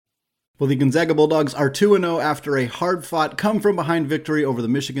Well, the Gonzaga Bulldogs are 2-0 after a hard-fought, come-from-behind victory over the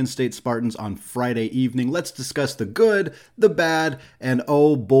Michigan State Spartans on Friday evening. Let's discuss the good, the bad, and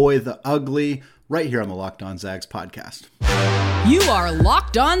oh boy, the ugly, right here on the Locked On Zags podcast. You are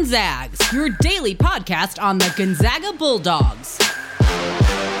Locked On Zags, your daily podcast on the Gonzaga Bulldogs.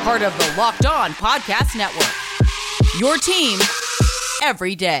 Part of the Locked On Podcast Network. Your team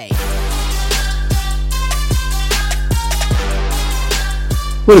every day.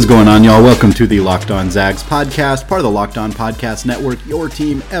 What is going on, y'all? Welcome to the Locked On Zags podcast, part of the Locked On Podcast Network, your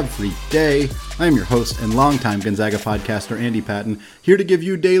team every day. I am your host and longtime Gonzaga podcaster, Andy Patton, here to give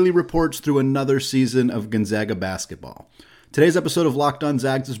you daily reports through another season of Gonzaga basketball. Today's episode of Locked On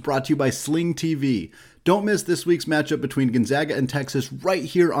Zags is brought to you by Sling TV. Don't miss this week's matchup between Gonzaga and Texas right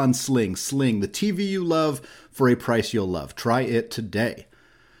here on Sling. Sling, the TV you love for a price you'll love. Try it today.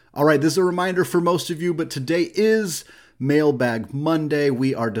 All right, this is a reminder for most of you, but today is Mailbag Monday.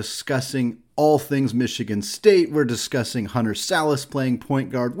 We are discussing all things Michigan State. We're discussing Hunter Sallis playing point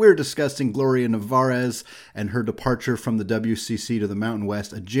guard. We're discussing Gloria Nevarez and her departure from the WCC to the Mountain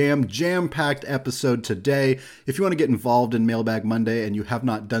West. A jam-packed episode today. If you want to get involved in Mailbag Monday and you have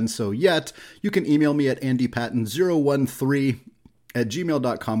not done so yet, you can email me at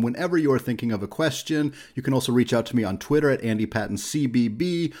andypatton013@gmail.com whenever you are thinking of a question. You can also reach out to me on Twitter at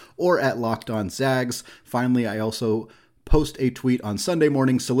andypattoncbb or at LockedOnZags. Finally, I also post a tweet on Sunday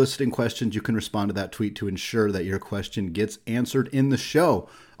morning soliciting questions. You can respond to that tweet to ensure that your question gets answered in the show.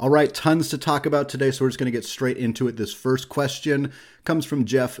 All right, tons to talk about today, so we're just going to get straight into it. This first question comes from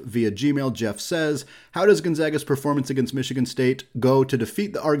Jeff via Gmail. Jeff says, how does Gonzaga's performance against Michigan State go to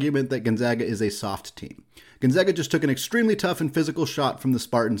defeat the argument that Gonzaga is a soft team? Gonzaga just took an extremely tough and physical shot from the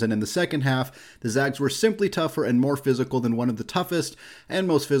Spartans, and in the second half, the Zags were simply tougher and more physical than one of the toughest and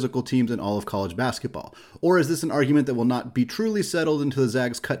most physical teams in all of college basketball. Or is this an argument that will not be truly settled until the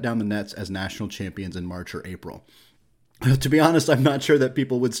Zags cut down the nets as national champions in March or April? To be honest, I'm not sure that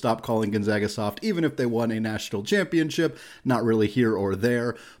people would stop calling Gonzaga soft, even if they won a national championship. Not really here or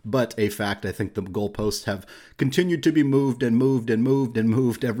there, but a fact. I think the goalposts have continued to be moved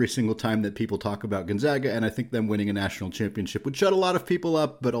every single time that people talk about Gonzaga, and I think them winning a national championship would shut a lot of people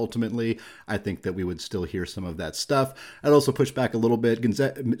up, but ultimately, I think that we would still hear some of that stuff. I'd also push back a little bit.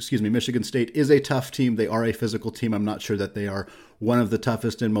 Michigan State is a tough team. They are a physical team. I'm not sure that they are one of the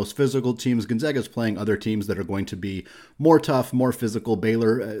toughest and most physical teams. Gonzaga's playing other teams that are going to be more tough, more physical.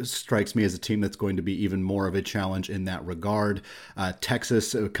 Baylor strikes me as a team that's going to be even more of a challenge in that regard.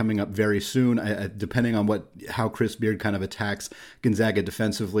 Texas coming up very soon. Depending on how Chris Beard kind of attacks Gonzaga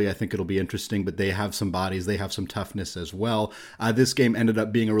defensively, I think it'll be interesting, but they have some bodies. They have some toughness as well. This game ended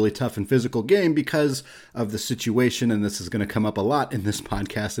up being a really tough and physical game because of the situation, and this is going to come up a lot in this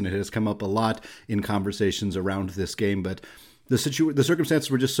podcast, and it has come up a lot in conversations around this game, but the circumstances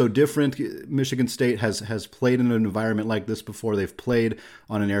were just so different. Michigan State has played in an environment like this before. They've played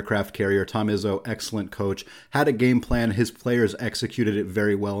on an aircraft carrier. Tom Izzo, excellent coach, had a game plan. His players executed it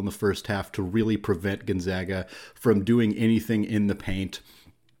very well in the first half to really prevent Gonzaga from doing anything in the paint.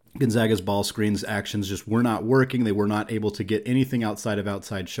 Gonzaga's ball screens actions just were not working. They were not able to get anything outside of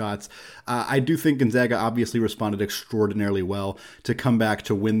outside shots. I do think Gonzaga obviously responded extraordinarily well to come back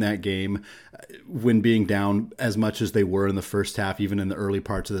to win that game when being down as much as they were in the first half, even in the early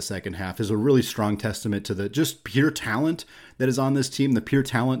parts of the second half, is a really strong testament to the just pure talent that is on this team, the pure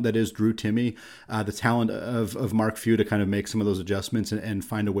talent that is Drew Timme, the talent of Mark Few to kind of make some of those adjustments and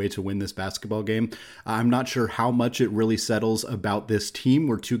find a way to win this basketball game. I'm not sure how much it really settles about this team.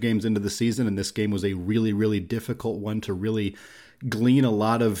 We're 2 games into the season, and this game was a really, really difficult one to really glean a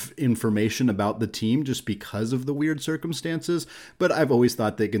lot of information about the team just because of the weird circumstances. But I've always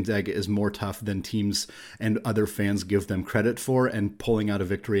thought that Gonzaga is more tough than teams and other fans give them credit for, and pulling out a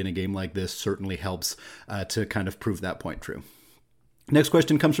victory in a game like this certainly helps to kind of prove that point true. Next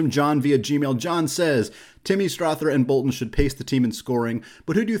question comes from John via Gmail. John says, Timme, Strawther, and Bolton should pace the team in scoring,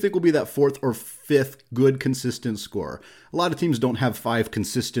 but who do you think will be that 4th or 5th good consistent scorer? A lot of teams don't have 5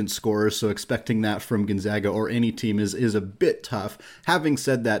 consistent scorers, so expecting that from Gonzaga or any team is a bit tough. Having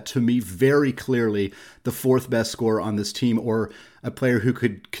said that, to me, very clearly, the 4th best scorer on this team, or a player who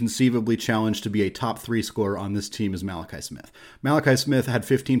could conceivably challenge to be a top 3 scorer on this team, is Malachi Smith. Malachi Smith had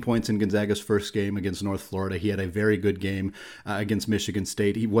 15 points in Gonzaga's first game against North Florida. He had a very good game against Michigan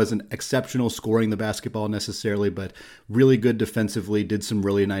State. He wasn't exceptional scoring the basketball necessarily, but really good defensively, did some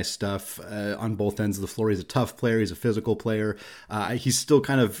really nice stuff on both ends of the floor. He's a tough player. He's a physical player. He's still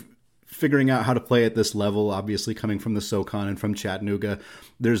kind of figuring out how to play at this level, obviously coming from the SoCon and from Chattanooga,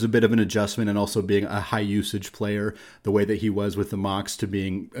 there's a bit of an adjustment, and also being a high usage player, the way that he was with the Mocs, to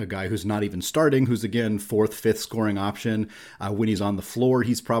being a guy who's not even starting, who's again 4th, 5th scoring option. When he's on the floor,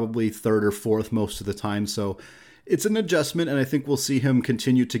 he's probably 3rd or 4th most of the time. So it's an adjustment, and I think we'll see him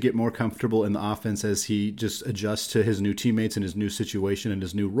continue to get more comfortable in the offense as he just adjusts to his new teammates and his new situation and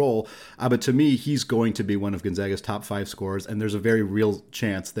his new role. But to me, he's going to be one of Gonzaga's top 5 scorers, and there's a very real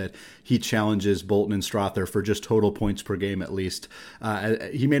chance that he challenges Bolton and Strother for just total points per game at least.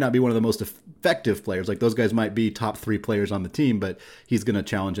 He may not be one of the most effective players. Like, those guys might be top 3 players on the team, but he's going to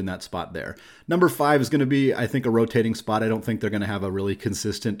challenge in that spot there. Number 5 is going to be, I think, a rotating spot. I don't think they're going to have a really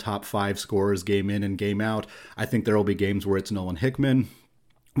consistent top 5 scorers game in and game out. I think there will be games where it's Nolan Hickman.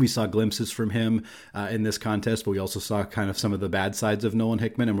 We saw glimpses from him in this contest, but we also saw kind of some of the bad sides of Nolan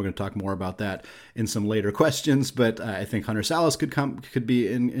Hickman, and we're going to talk more about that in some later questions. But I think Hunter Salas could be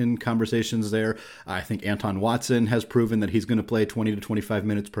in conversations there. I think Anton Watson has proven that he's going to play 20 to 25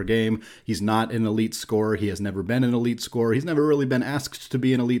 minutes per game. He's not an elite scorer. He has never been an elite scorer. He's never really been asked to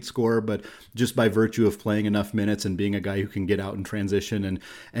be an elite scorer, but just by virtue of playing enough minutes and being a guy who can get out in transition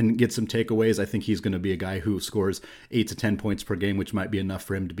and get some takeaways, I think he's going to be a guy who scores 8 to 10 points per game, which might be enough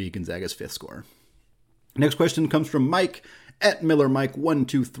for him to be Gonzaga's 5th scorer. Next question comes from Mike at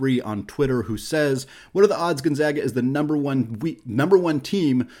MillerMike123 on Twitter, who says, what are the odds Gonzaga is the number one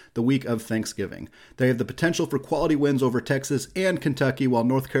team the week of Thanksgiving? They have the potential for quality wins over Texas and Kentucky, while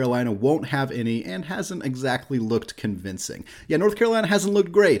North Carolina won't have any and hasn't exactly looked convincing. Yeah, North Carolina hasn't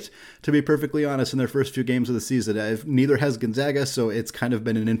looked great, to be perfectly honest, in their first few games of the season. Neither has Gonzaga, so it's kind of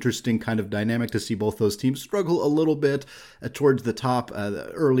been an interesting kind of dynamic to see both those teams struggle a little bit towards the top. The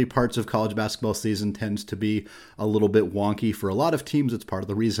early parts of college basketball season tends to be a little bit wonky for a lot of teams. It's part of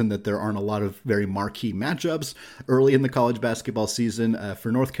the reason that there aren't a lot of very marquee matchups early in the college basketball season.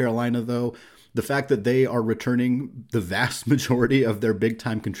 For North Carolina, though, the fact that they are returning the vast majority of their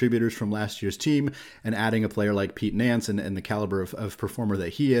big-time contributors from last year's team and adding a player like Pete Nance and the caliber of performer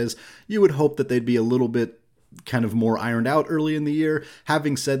that he is, you would hope that they'd be a little bit kind of more ironed out early in the year.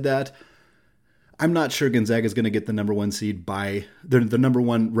 Having said that, I'm not sure Gonzaga is going to get the number 1 seed by the number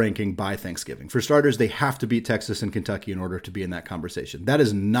 1 ranking by Thanksgiving. For starters, they have to beat Texas and Kentucky in order to be in that conversation. That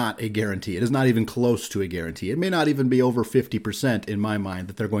is not a guarantee. It is not even close to a guarantee. It may not even be over 50% in my mind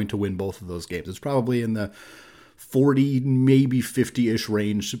that they're going to win both of those games. It's probably in the 40, maybe 50-ish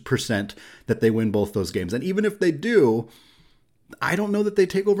range percent that they win both those games. And even if they do, I don't know that they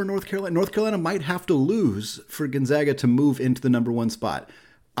take over North Carolina. North Carolina might have to lose for Gonzaga to move into the number 1 spot.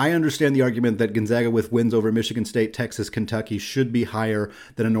 I understand the argument that Gonzaga with wins over Michigan State, Texas, Kentucky should be higher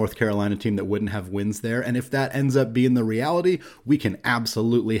than a North Carolina team that wouldn't have wins there. And if that ends up being the reality, we can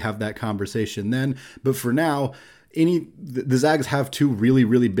absolutely have that conversation then. But for now, the Zags have 2 really,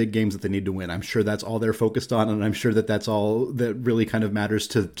 really big games that they need to win. I'm sure that's all they're focused on, and I'm sure that that's all that really kind of matters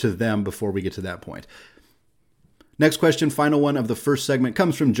to them before we get to that point. Next question, final one of the first segment,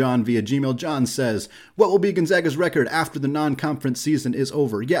 comes from John via Gmail. John says, what will be Gonzaga's record after the non-conference season is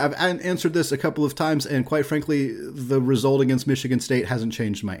over? Yeah, I've answered this a couple of times, and quite frankly, the result against Michigan State hasn't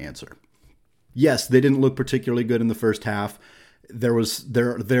changed my answer. Yes, they didn't look particularly good in the first half. There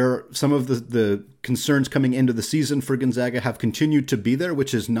some of the concerns coming into the season for Gonzaga have continued to be there,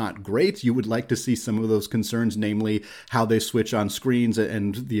 which is not great. You would like to see some of those concerns, namely how they switch on screens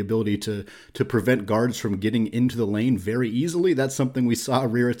and the ability to prevent guards from getting into the lane very easily. That's something we saw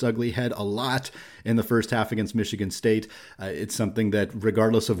rear its ugly head a lot in the first half against Michigan State. It's something that,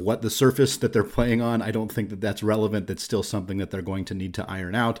 regardless of what the surface that they're playing on, I don't think that that's relevant. That's still something that they're going to need to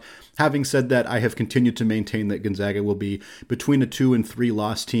iron out. Having said that, I have continued to maintain that Gonzaga will be between a 2 and 3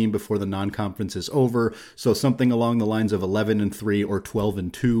 loss team before the non-conference is over. So something along the lines of 11-3 or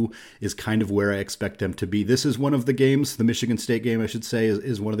 12-2 is kind of where I expect them to be. This is one of the games, the Michigan State game, I should say,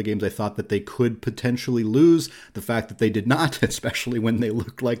 is one of the games I thought that they could potentially lose. The fact that they did not, especially when they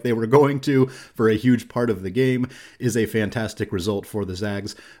looked like they were going to for a huge part of the game, is a fantastic result for the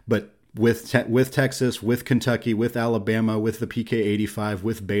Zags. But with Texas, with Kentucky, with Alabama, with the PK85,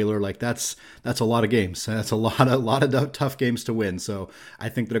 with Baylor, like that's a lot of games. That's a lot of tough games to win. So I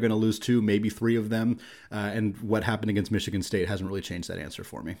think they're going to lose 2, maybe 3 of them. And what happened against Michigan State hasn't really changed that answer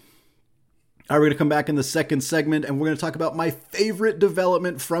for me. All right, we're going to come back in the second segment, and we're going to talk about my favorite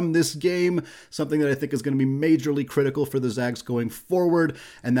development from this game, something that I think is going to be majorly critical for the Zags going forward,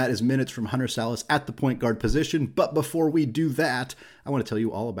 and that is minutes from Hunter Salas at the point guard position. But before we do that, I want to tell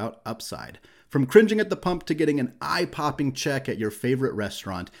you all about Upside. From cringing at the pump to getting an eye-popping check at your favorite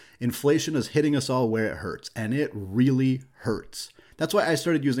restaurant, inflation is hitting us all where it hurts, and it really hurts. That's why I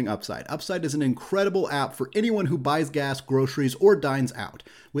started using Upside. Upside is an incredible app for anyone who buys gas, groceries, or dines out.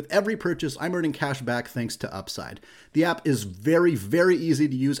 With every purchase, I'm earning cash back thanks to Upside. The app is very, very easy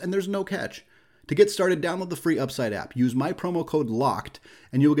to use, and there's no catch. To get started, download the free Upside app. Use my promo code LOCKED,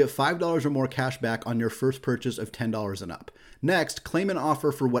 and you'll get $5 or more cash back on your first purchase of $10 and up. Next, claim an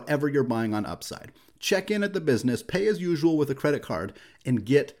offer for whatever you're buying on Upside. Check in at the business, pay as usual with a credit card, and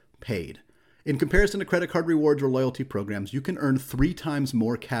get paid. In comparison to credit card rewards or loyalty programs, you can earn 3 times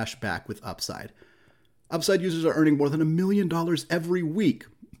more cash back with Upside. Upside users are earning more than $1 million every week.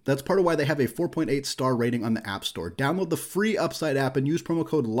 That's part of why they have a 4.8 star rating on the App Store. Download the free Upside app and use promo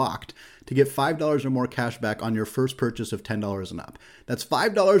code LOCKED to get $5 or more cash back on your first purchase of $10 and up. That's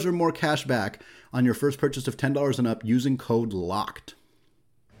 $5 or more cash back on your first purchase of $10 and up using code LOCKED.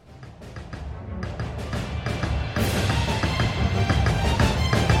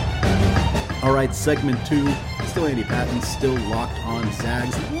 All right, segment 2, still Andy Patton, still Locked On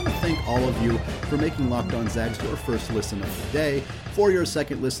Zags. And I want to thank all of you for making Locked On Zags your first listen of the day. For your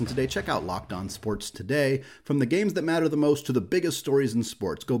second listen today, check out Locked On Sports Today. From the games that matter the most to the biggest stories in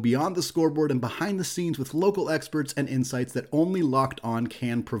sports, go beyond the scoreboard and behind the scenes with local experts and insights that only Locked On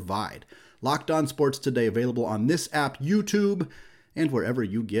can provide. Locked On Sports Today, available on this app, YouTube, and wherever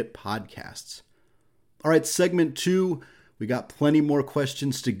you get podcasts. All right, segment 2. We got plenty more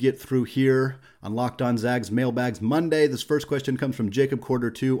questions to get through here on Locked On Zags Mailbags Monday. This first question comes from Jacob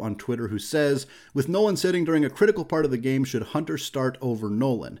Quarter 2 on Twitter, who says, with Nolan sitting during a critical part of the game, should Hunter start over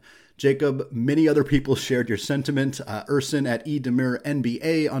Nolan? Jacob, many other people shared your sentiment. Urson at Edemir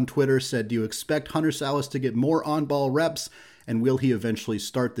NBA on Twitter said, do you expect Hunter Salas to get more on-ball reps? And will he eventually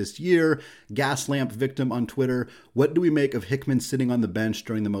start this year? Gaslamp Victim on Twitter, what do we make of Hickman sitting on the bench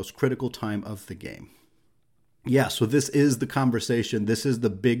during the most critical time of the game? Yeah, so this is the conversation. This is the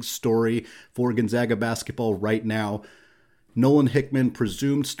big story for Gonzaga basketball right now. Nolan Hickman,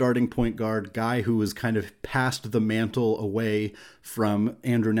 presumed starting point guard, guy who has kind of passed the mantle away from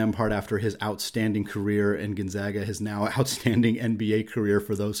Andrew Nembhard after his outstanding career in Gonzaga, his now outstanding NBA career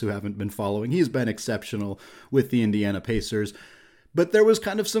for those who haven't been following. He's been exceptional with the Indiana Pacers. But there was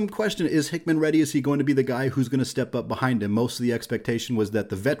kind of some question, is Hickman ready? Is he going to be the guy who's going to step up behind him? Most of the expectation was that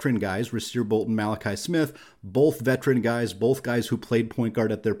the veteran guys, Rasir Bolton, Malachi Smith, both veteran guys, both guys who played point guard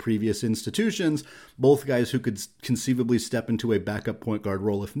at their previous institutions, both guys who could conceivably step into a backup point guard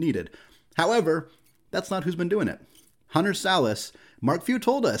role if needed. However, that's not who's been doing it. Hunter Salas, Mark Few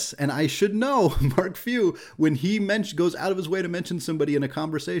told us, and I should know, Mark Few, when he goes out of his way to mention somebody in a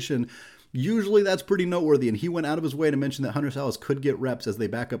conversation, usually that's pretty noteworthy, and he went out of his way to mention that Hunter Salas could get reps as they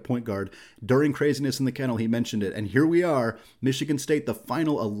backup point guard. During Craziness in the Kennel, he mentioned it, and here we are, Michigan State, the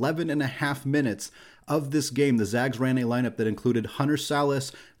final 11 and a half minutes of this game. The Zags ran a lineup that included Hunter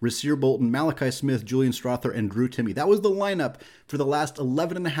Salas, Rasir Bolton, Malachi Smith, Julian Strother, and Drew Timme. That was the lineup for the last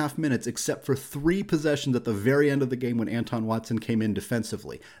 11 and a half minutes, except for 3 possessions at the very end of the game when Anton Watson came in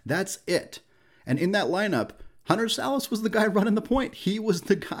defensively. That's it. And in that lineup, Hunter Salas was the guy running the point. He was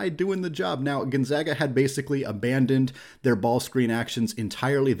the guy doing the job. Now, Gonzaga had basically abandoned their ball screen actions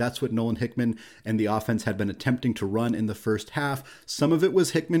entirely. That's what Nolan Hickman and the offense had been attempting to run in the first half. Some of it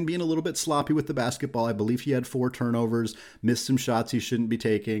was Hickman being a little bit sloppy with the basketball. I believe he had 4 turnovers, missed some shots he shouldn't be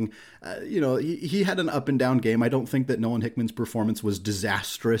taking. He had an up and down game. I don't think that Nolan Hickman's performance was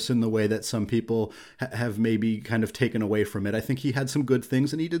disastrous in the way that some people have maybe kind of taken away from it. I think he had some good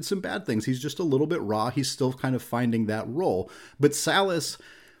things and he did some bad things. He's just a little bit raw. He's still kind of finding that role. But Salas,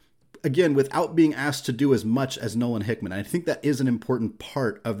 again, without being asked to do as much as Nolan Hickman, I think that is an important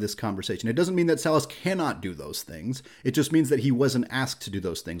part of this conversation. It doesn't mean that Salas cannot do those things. It just means that he wasn't asked to do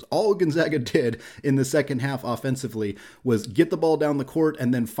those things. All Gonzaga did in the second half offensively was get the ball down the court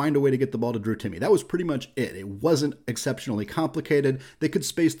and then find a way to get the ball to Drew Timme. That was pretty much it. It wasn't exceptionally complicated. They could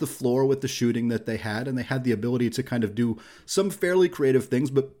space the floor with the shooting that they had, and they had the ability to kind of do some fairly creative things,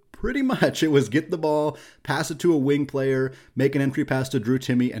 but pretty much it was get the ball, pass it to a wing player, make an entry pass to Drew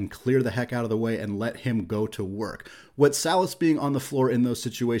Timme, and clear the heck out of the way and let him go to work. What Salas being on the floor in those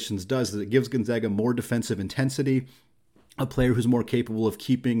situations does is it gives Gonzaga more defensive intensity, a player who's more capable of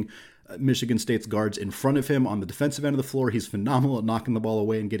keeping Michigan State's guards in front of him on the defensive end of the floor. He's phenomenal at knocking the ball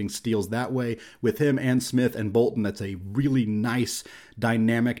away and getting steals that way. With him and Smith and Bolton, that's a really nice,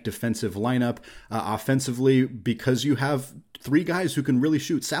 dynamic defensive lineup. Offensively, because you have 3 guys who can really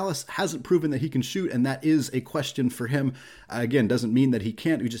shoot. Salas hasn't proven that he can shoot, and that is a question for him. Again, doesn't mean that he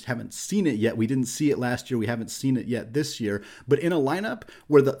can't. We just haven't seen it yet. We didn't see it last year. We haven't seen it yet this year. But in a lineup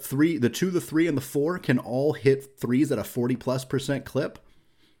where the 2, the 3, and the 4 can all hit threes at a 40+% clip,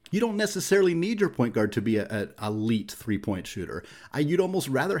 you don't necessarily need your point guard to be an elite three-point shooter. You'd almost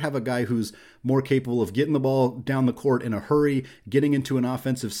rather have a guy who's more capable of getting the ball down the court in a hurry, getting into an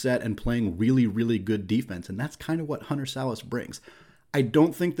offensive set, and playing really, really good defense. And that's kind of what Hunter Sallis brings. I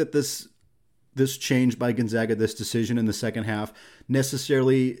don't think that this change by Gonzaga, this decision in the second half,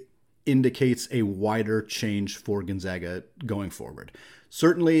 necessarily indicates a wider change for Gonzaga going forward.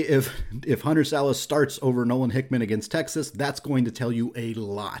 Certainly, if Hunter Sallis starts over Nolan Hickman against Texas, that's going to tell you a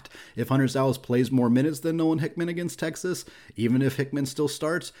lot. If Hunter Sallis plays more minutes than Nolan Hickman against Texas, even if Hickman still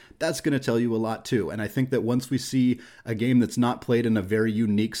starts, that's going to tell you a lot too. And I think that once we see a game that's not played in a very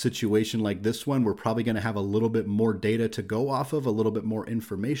unique situation like this one, we're probably going to have a little bit more data to go off of, a little bit more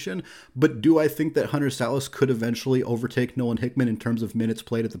information. But do I think that Hunter Sallis could eventually overtake Nolan Hickman in terms of minutes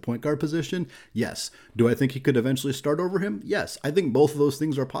played at the point guard position? Yes. Do I think he could eventually start over him? Yes. I think both of those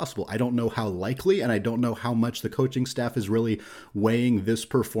things are possible. I don't know how likely, and I don't know how much the coaching staff is really weighing this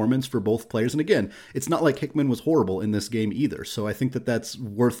performance for both players. And again, it's not like Hickman was horrible in this game either. So I think that that's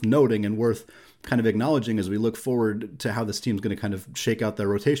worth noting and worth kind of acknowledging as we look forward to how this team's going to kind of shake out their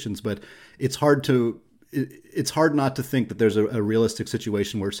rotations. But it's hard not to think that there's a realistic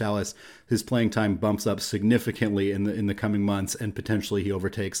situation where Sallis, his playing time bumps up significantly in the coming months, and potentially he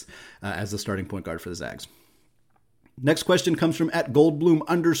overtakes as the starting point guard for the Zags. Next question comes from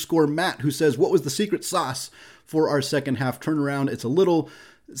 @Goldblum_Matt, who says, what was the secret sauce for our second half turnaround? It's a little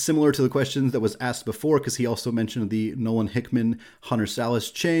similar to the question that was asked before, because he also mentioned the Nolan Hickman, Hunter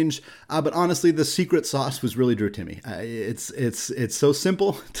Sallis change. But honestly, the secret sauce was really Drew Timme. It's so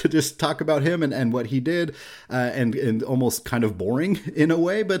simple to just talk about him and what he did, and almost kind of boring in a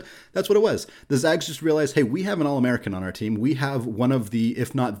way, but that's what it was. The Zags just realized, hey, we have an All-American on our team. We have one of the,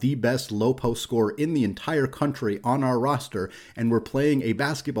 if not the best low post scorer in the entire country on our roster, and we're playing a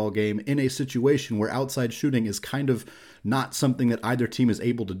basketball game in a situation where outside shooting is kind of not something that either team is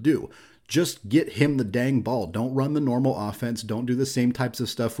able to do. Just get him the dang ball. Don't run the normal offense. Don't do the same types of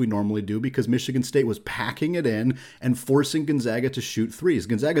stuff we normally do, because Michigan State was packing it in and forcing Gonzaga to shoot threes.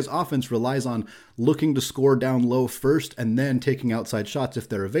 Gonzaga's offense relies on looking to score down low first and then taking outside shots if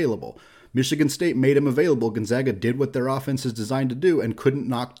they're available. Michigan State made him available. Gonzaga did what their offense is designed to do and couldn't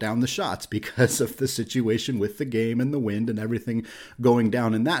knock down the shots because of the situation with the game and the wind and everything going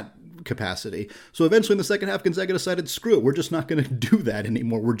down in that capacity. So eventually in the second half, Gonzaga decided, screw it, we're just not going to do that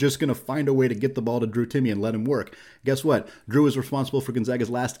anymore. We're just going to find a way to get the ball to Drew Timme and let him work. Guess what? Drew is responsible for Gonzaga's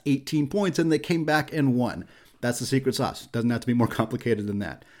last 18 points, and they came back and won. That's the secret sauce. Doesn't have to be more complicated than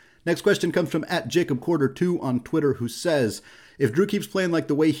that. Next question comes from @JacobQuarter2 on Twitter, who says, if Drew keeps playing like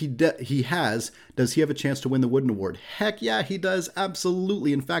the way he has, does he have a chance to win the Wooden Award? Heck yeah, he does.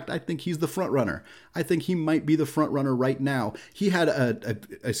 Absolutely. In fact, I think he's the front runner. I think he might be the front runner right now. He had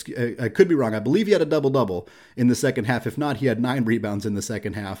I could be wrong. I believe he had a double-double in the second half. If not, he had 9 rebounds in the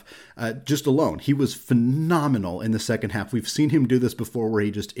second half, just alone. He was phenomenal in the second half. We've seen him do this before, where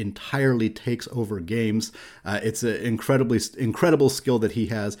he just entirely takes over games. It's an incredible skill that he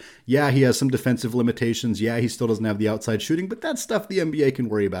has. Yeah, he has some defensive limitations. Yeah, he still doesn't have the outside shooting, but that's stuff the NBA can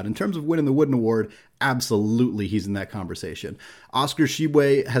worry about. In terms of winning the Wooden Award, absolutely he's in that conversation. Oscar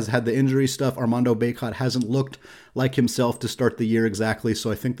Tshiebwe has had the injury stuff. Armando Bacot hasn't looked like himself to start the year exactly,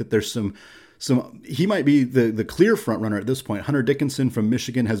 so I think that there's some he might be the clear front runner at this point. Hunter Dickinson from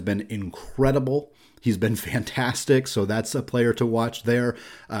Michigan has been incredible. He's been fantastic, so that's a player to watch there.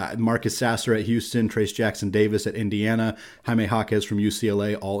 Marcus Sasser at Houston, Trace Jackson Davis at Indiana, Jaime Jaquez from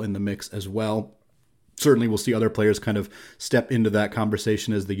UCLA, all in the mix as well. Certainly we'll see other players kind of step into that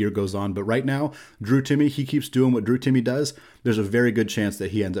conversation as the year goes on. But right now, Drew Timme, he keeps doing what Drew Timme does. There's a very good chance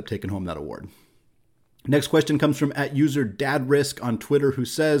that he ends up taking home that award. Next question comes from @UserDadRisk on Twitter, who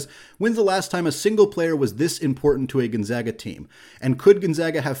says, when's the last time a single player was this important to a Gonzaga team? And could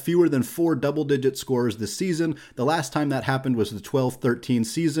Gonzaga have fewer than 4 double-digit scorers this season? The last time that happened was the 12-13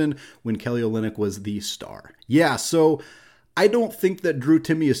 season when Kelly Olynyk was the star. Yeah, so I don't think that Drew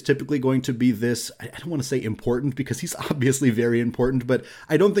Timme is typically going to be this, I don't want to say important, because he's obviously very important, but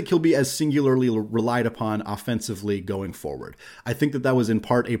I don't think he'll be as singularly relied upon offensively going forward. I think that was in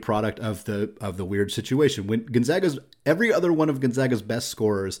part a product of the weird situation. When every other one of Gonzaga's best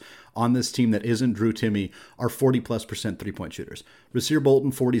scorers on this team that isn't Drew Timme are 40+% three-point shooters. Rasir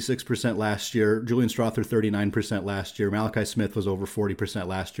Bolton, 46% last year. Julian Strawther, 39% last year. Malachi Smith was over 40%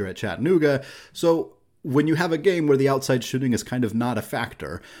 last year at Chattanooga. So when you have a game where the outside shooting is kind of not a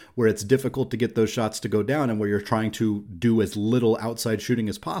factor, where it's difficult to get those shots to go down and where you're trying to do as little outside shooting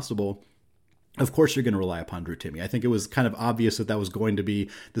as possible, of course you're going to rely upon Drew Timme. I think it was kind of obvious that was going to be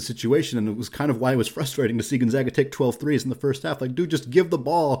the situation, and it was kind of why it was frustrating to see Gonzaga take 12 threes in the first half. Like, dude, just give the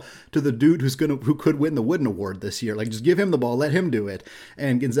ball to the dude who could win the Wooden Award this year. Like, just give him the ball, let him do it.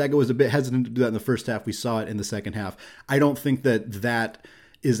 And Gonzaga was a bit hesitant to do that in the first half. We saw it in the second half. I don't think that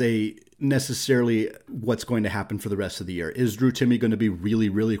is necessarily what's going to happen for the rest of the year. Is Drew Timme going to be really,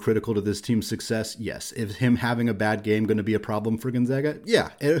 really critical to this team's success? Yes. Is him having a bad game going to be a problem for Gonzaga?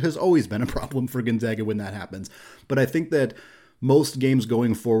 Yeah, it has always been a problem for Gonzaga when that happens. But I think that most games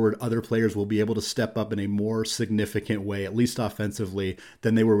going forward, other players will be able to step up in a more significant way, at least offensively,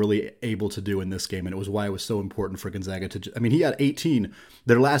 than they were really able to do in this game. And it was why it was so important for Gonzaga to, he had 18.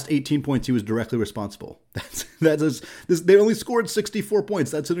 Their last 18 points, he was directly responsible. They only scored 64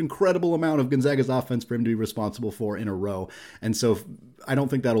 points. That's an incredible amount of Gonzaga's offense for him to be responsible for in a row. And so I don't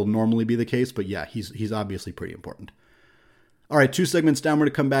think that'll normally be the case, but yeah, he's obviously pretty important. All right, 2 segments down. We're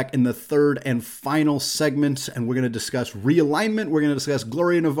going to come back in the third and final segment, and we're going to discuss realignment. We're going to discuss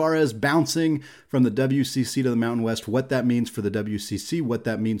Gloria Nevarez bouncing from the WCC to the Mountain West, what that means for the WCC, what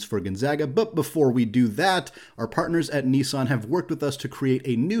that means for Gonzaga. But before we do that, our partners at Nissan have worked with us to create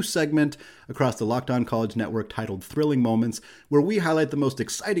a new segment across the Locked On College Network titled Thrilling Moments, where we highlight the most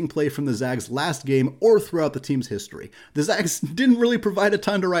exciting play from the Zags last game or throughout the team's history. The Zags didn't really provide a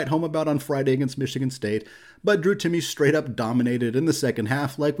ton to write home about on Friday against Michigan State, but Drew Timme straight up dominated in the second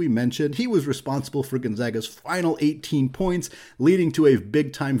half. Like we mentioned, he was responsible for Gonzaga's final 18 points, leading to a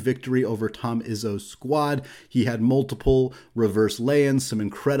big-time victory over Tom Izzo's squad. He had multiple reverse lay-ins, some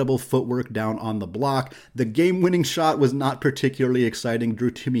incredible footwork down on the block. The game-winning shot was not particularly exciting.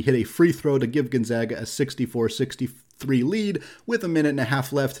 Drew Timme hit a free throw to give Gonzaga a 64-63 lead with a minute and a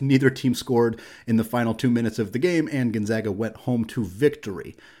half left. Neither team scored in the final 2 minutes of the game, and Gonzaga went home to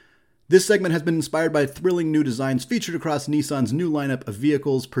victory. This segment has been inspired by thrilling new designs featured across Nissan's new lineup of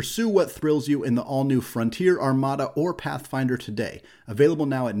vehicles. Pursue what thrills you in the all-new Frontier, Armada, or Pathfinder today. Available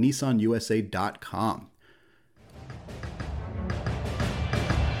now at nissanusa.com.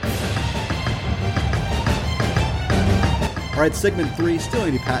 All right, segment 3, still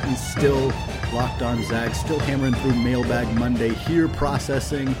Andy Patton, still Locked On Zags, still hammering through Mailbag Monday here,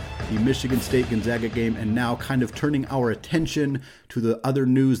 processing the Michigan State-Gonzaga game, and now kind of turning our attention to the other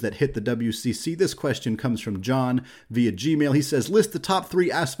news that hit the WCC. This question comes from John via Gmail. He says, list the top 3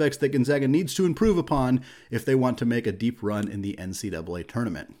 aspects that Gonzaga needs to improve upon if they want to make a deep run in the NCAA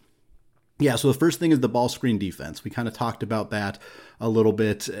tournament. Yeah, so the first thing is the ball screen defense. We kind of talked about that a little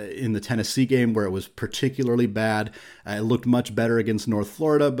bit in the Tennessee game where it was particularly bad. It looked much better against North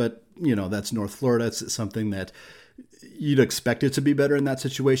Florida, but, that's North Florida. It's something that you'd expect it to be better in that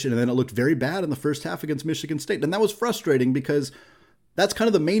situation. And then it looked very bad in the first half against Michigan State. And that was frustrating because that's kind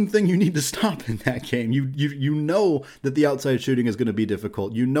of the main thing you need to stop in that game. You know that the outside shooting is going to be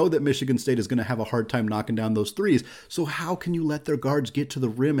difficult. You know that Michigan State is going to have a hard time knocking down those threes. So how can you let their guards get to the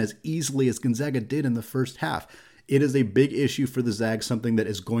rim as easily as Gonzaga did in the first half? It is a big issue for the Zags, something that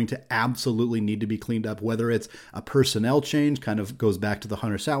is going to absolutely need to be cleaned up, whether it's a personnel change, kind of goes back to the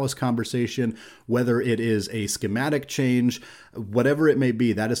Hunter Sallis conversation, whether it is a schematic change, whatever it may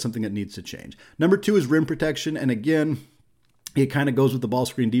be, that is something that needs to change. Number 2 is rim protection. And again, it kind of goes with the ball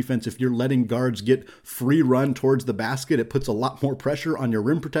screen defense. If you're letting guards get free run towards the basket, it puts a lot more pressure on your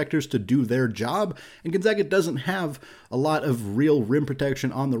rim protectors to do their job. And Gonzaga doesn't have a lot of real rim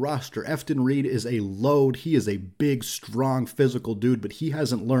protection on the roster. Efton Reed is a load. He is a big, strong, physical dude, but he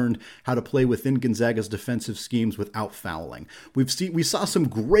hasn't learned how to play within Gonzaga's defensive schemes without fouling. We saw some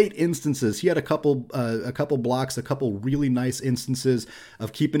great instances. He had a couple blocks, a couple really nice instances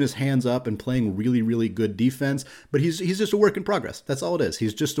of keeping his hands up and playing really, really good defense. But he's just a work in progress. That's all it is.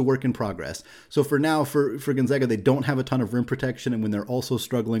 He's just a work in progress. So for now, for Gonzaga, they don't have a ton of rim protection, and when they're also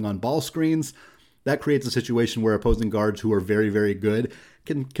struggling on ball screens, that creates a situation where opposing guards who are very, very good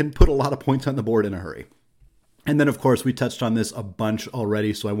can put a lot of points on the board in a hurry. And then, of course, we touched on this a bunch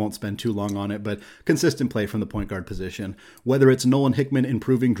already, so I won't spend too long on it, but consistent play from the point guard position. Whether it's Nolan Hickman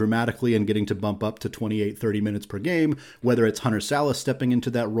improving dramatically and getting to bump up to 28, 30 minutes per game, whether it's Hunter Sallis stepping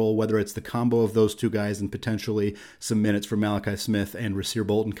into that role, whether it's the combo of those two guys and potentially some minutes for Malachi Smith and Rasir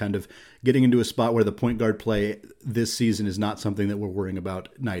Bolton kind of getting into a spot where the point guard play this season is not something that we're worrying about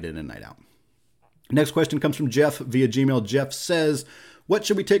night in and night out. Next question comes from Jeff via Gmail. Jeff says, what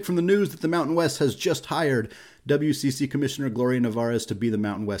should we take from the news that the Mountain West has just hired WCC Commissioner Gloria Nevarez to be the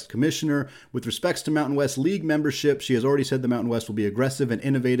Mountain West Commissioner? With respects to Mountain West League membership, she has already said the Mountain West will be aggressive and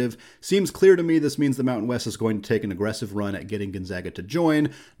innovative. Seems clear to me this means the Mountain West is going to take an aggressive run at getting Gonzaga to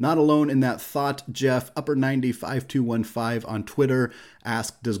join. Not alone in that thought, Jeff. Upper905215 on Twitter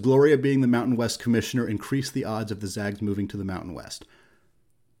asked, does Gloria being the Mountain West Commissioner increase the odds of the Zags moving to the Mountain West?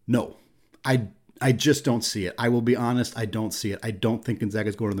 No. I just don't see it. I will be honest, I don't see it. I don't think Gonzaga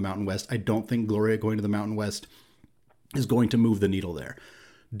is going to the Mountain West. I don't think Gloria going to the Mountain West is going to move the needle there.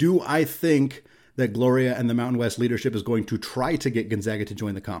 Do I think that Gloria and the Mountain West leadership is going to try to get Gonzaga to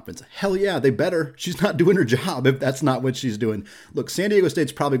join the conference? Hell yeah, they better. She's not doing her job if that's not what she's doing. Look, San Diego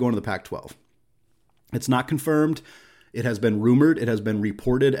State's probably going to the Pac-12. It's not confirmed. It has been rumored. It has been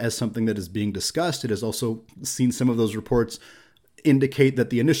reported as something that is being discussed. It has also seen some of those reports indicate that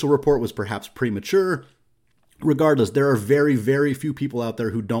the initial report was perhaps premature. Regardless, there are very, very few people out there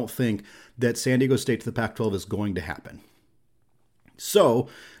who don't think that San Diego State to the Pac-12 is going to happen. So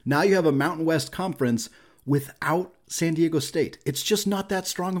now you have a Mountain West conference without San Diego State. It's just not that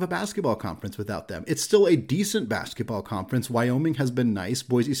strong of a basketball conference without them. It's still a decent basketball conference. Wyoming has been nice.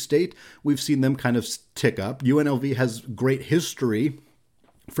 Boise State, we've seen them kind of tick up. UNLV has great history.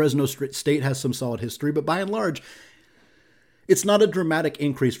 Fresno State has some solid history, but by and large, it's not a dramatic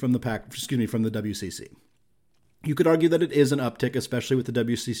increase from the WCC. You could argue that it is an uptick, especially with the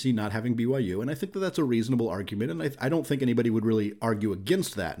WCC not having BYU, and I think that that's a reasonable argument, and I don't think anybody would really argue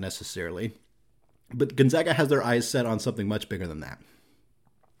against that necessarily. But Gonzaga has their eyes set on something much bigger than that.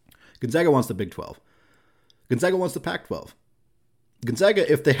 Gonzaga wants the Big 12. Gonzaga wants the Pac-12. Gonzaga,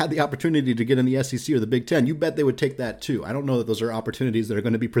 if they had the opportunity to get in the SEC or the Big 10, you bet they would take that too. I don't know that those are opportunities that are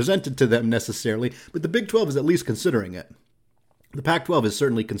going to be presented to them necessarily, but the Big 12 is at least considering it. The Pac-12 is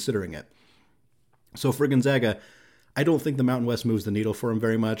certainly considering it. So for Gonzaga, I don't think the Mountain West moves the needle for them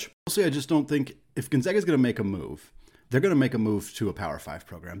very much. Mostly, I just don't think if Gonzaga is going to make a move, they're going to make a move to a Power 5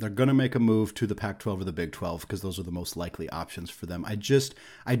 program. They're going to make a move to the Pac-12 or the Big 12 because those are the most likely options for them. I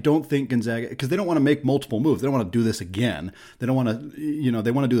don't think Gonzaga, because they don't want to make multiple moves. They don't want to do this again. They don't want to,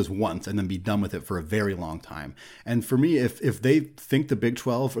 they want to do this once and then be done with it for a very long time. And for me, if they think the Big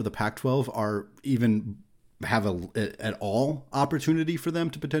 12 or the Pac-12 are even have at all opportunity for them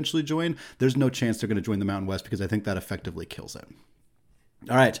to potentially join, there's no chance they're going to join the Mountain West because I think that effectively kills it.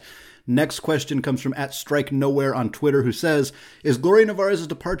 All right. Next question comes from @StrikeNowhere on Twitter, who says, is Gloria Nevarez's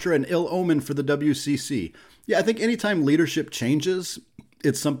departure an ill omen for the WCC? Yeah, I think anytime leadership changes,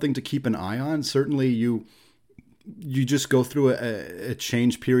 it's something to keep an eye on. Certainly you just go through a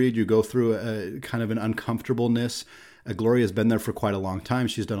change period. You go through a kind of an uncomfortableness. Gloria has been there for quite a long time.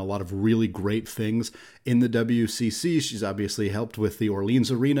 She's done a lot of really great things in the WCC. She's obviously helped with the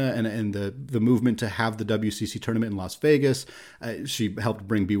Orleans Arena and the movement to have the WCC tournament in Las Vegas. She helped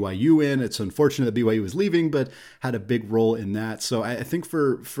bring BYU in. It's unfortunate that BYU is leaving, but had a big role in that. So I think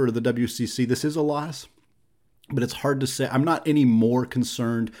for the WCC, this is a loss. But it's hard to say. I'm not any more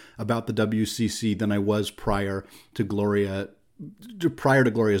concerned about the WCC than I was prior to Gloria's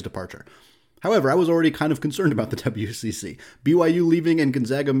departure. However, I was already kind of concerned about the WCC. BYU leaving and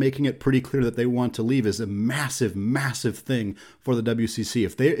Gonzaga making it pretty clear that they want to leave is a massive, massive thing for the WCC.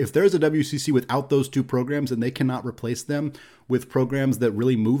 If there's a WCC without those two programs and they cannot replace them with programs that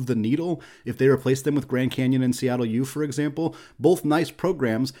really move the needle, if they replace them with Grand Canyon and Seattle U, for example, both nice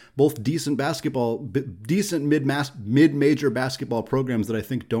programs, both decent mid-major basketball programs that I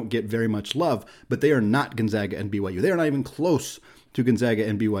think don't get very much love, but they are not Gonzaga and BYU. They are not even close to Gonzaga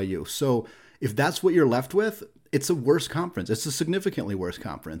and BYU. So if that's what you're left with, it's a worse conference. It's a significantly worse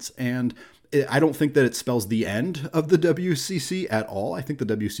conference. And I don't think that it spells the end of the WCC at all. I think the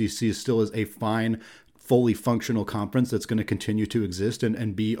WCC still is a fine, fully functional conference that's going to continue to exist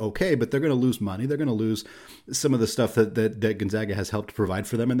and be okay, but they're going to lose money. They're going to lose some of the stuff that Gonzaga has helped provide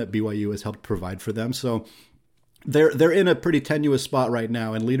for them and that BYU has helped provide for them. So they're in a pretty tenuous spot right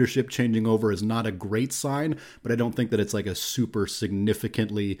now, and leadership changing over is not a great sign, but I don't think that it's like a super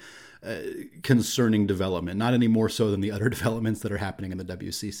significantly concerning development, not any more so than the other developments that are happening in the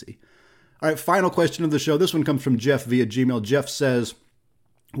WCC. All right, final question of the show. This one comes from Jeff via Gmail. Jeff says,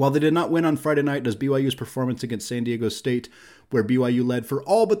 while they did not win on Friday night, does BYU's performance against San Diego State, where BYU led for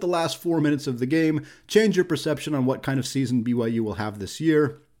all but the last 4 minutes of the game, change your perception on what kind of season BYU will have this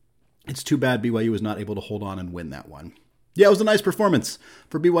year? It's too bad BYU was not able to hold on and win that one. Yeah, it was a nice performance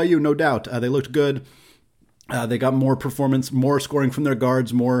for BYU, no doubt. They looked good. They got more performance, more scoring from their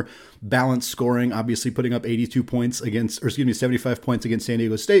guards, more balanced scoring, obviously putting up 75 points against San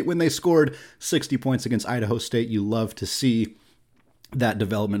Diego State when they scored 60 points against Idaho State. You love to see that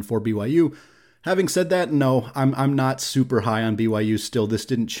development for BYU. Having said that, no, I'm not super high on BYU still. This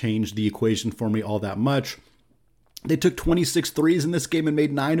didn't change the equation for me all that much. They took 26 threes in this game and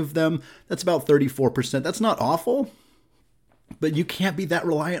made 9 of them. That's about 34%. That's not awful, but you can't be that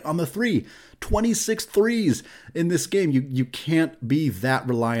reliant on the three. 26 threes in this game. You can't be that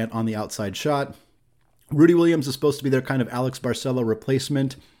reliant on the outside shot. Rudy Williams is supposed to be their kind of Alex Barcelo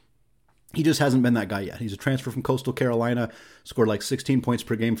replacement. He just hasn't been that guy yet. He's a transfer from Coastal Carolina, scored like 16 points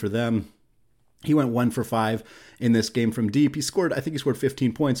per game for them. He went 1 for 5 in this game from deep. I think he scored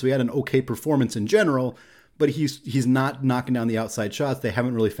 15 points, so he had an okay performance in general, but he's not knocking down the outside shots. They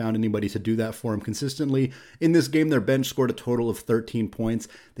haven't really found anybody to do that for him consistently. In this game, their bench scored a total of 13 points.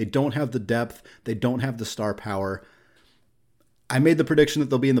 They don't have the depth. They don't have the star power. I made the prediction that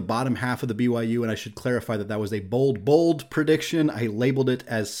they'll be in the bottom half of the BYU, and I should clarify that was a bold prediction. I labeled it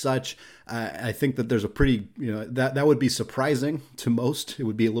as such. I think that there's a pretty, that would be surprising to most. It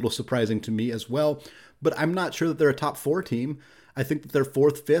would be a little surprising to me as well, but I'm not sure that they're a top 4 team. I think that they're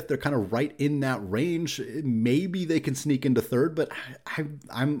 4th, 5th. They're kind of right in that range. Maybe they can sneak into 3rd, but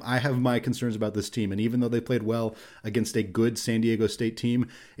I have my concerns about this team. And even though they played well against a good San Diego State team,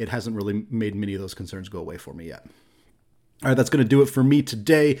 it hasn't really made many of those concerns go away for me yet. All right, that's going to do it for me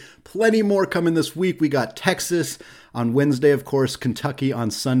today. Plenty more coming this week. We got Texas on Wednesday, of course, Kentucky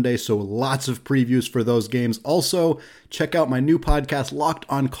on Sunday, so lots of previews for those games. Also, check out my new podcast, Locked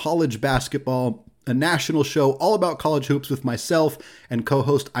on College Basketball, a national show all about college hoops with myself and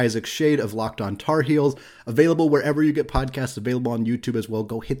co-host Isaac Shade of Locked on Tar Heels. Available wherever you get podcasts, available on YouTube as well.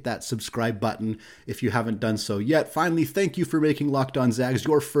 Go hit that subscribe button if you haven't done so yet. Finally, thank you for making Locked on Zags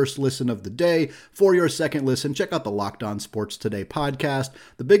your first listen of the day. For your second listen, check out the Locked on Sports Today podcast.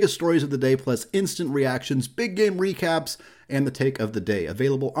 The biggest stories of the day plus instant reactions, big game recaps, and the take of the day.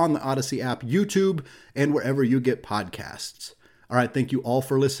 Available on the Odyssey app, YouTube, and wherever you get podcasts. All right, thank you all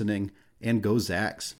for listening. And go Zags.